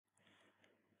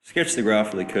Sketch the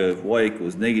graph of the curve y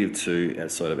equals -2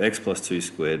 outside of x plus 2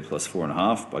 squared plus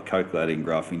 4.5 by calculating and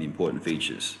graphing the important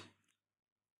features.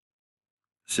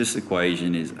 This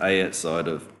equation is a outside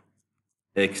of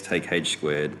x take h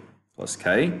squared plus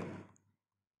k.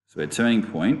 So our turning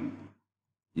point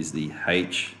is the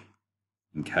h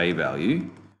and k value,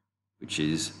 which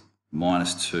is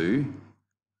 -2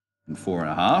 and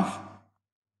 4.5.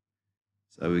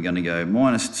 So we're going to go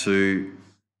 -2,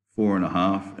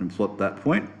 4.5 and plot that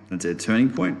point. That's our turning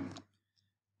point.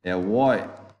 Our y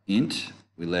int,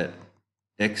 we let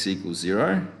x equals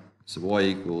 0. So y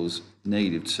equals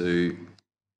 -2,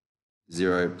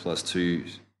 0 plus 2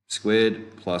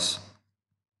 squared plus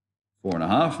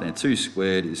 4.5. Now 2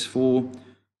 squared is 4.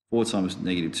 4 times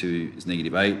 -2 is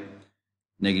 -8.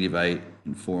 -8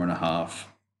 and 4.5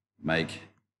 make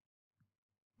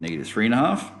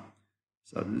 -3.5.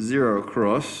 So 0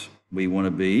 across, we want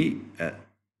to be at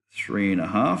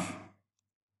 3.5.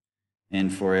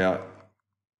 And for our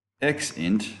x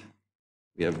int,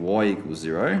 we have y equals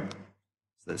 0.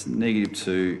 So that's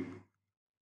 -2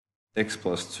 x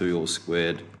plus 2 all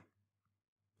squared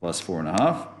plus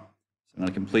 4.5. So I'm going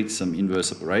to complete some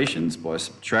inverse operations by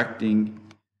subtracting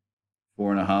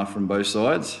 4.5 from both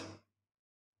sides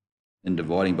and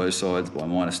dividing both sides by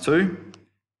 -2.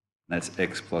 That's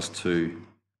x plus 2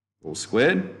 all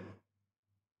squared.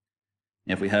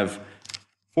 Now if we have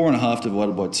 4.5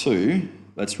 divided by 2,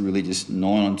 that's really just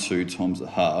 9 on 2 times a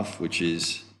half, which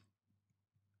is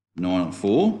 9 on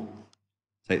 4.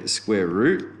 Take the square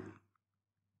root.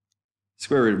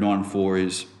 Square root of 9 on 4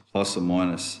 is plus or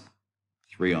minus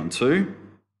 3 on 2.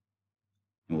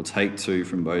 And we'll take 2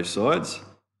 from both sides.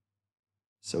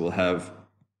 So we'll have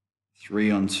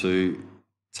 3 on 2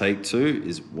 take 2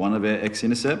 is one of our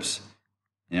x-intercepts.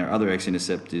 And our other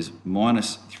x-intercept is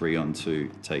 -3 on 2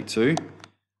 take 2.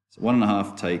 So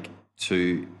 1.5 take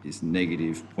 2 is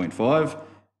 -0.5.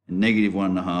 And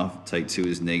 -1.5 take 2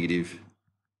 is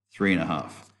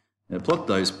 -3.5. Now to plot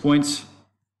those points,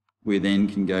 we then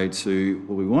can go to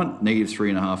what we want,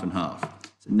 -3.5 and half.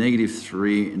 So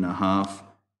 -3.5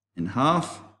 and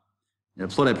half. Now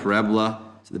to plot our parabola,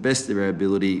 to the best of our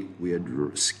ability, we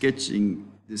are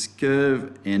sketching this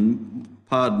curve, and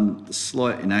pardon the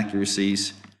slight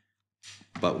inaccuracies,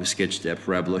 but we've sketched our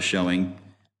parabola showing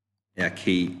our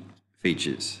key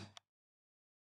features.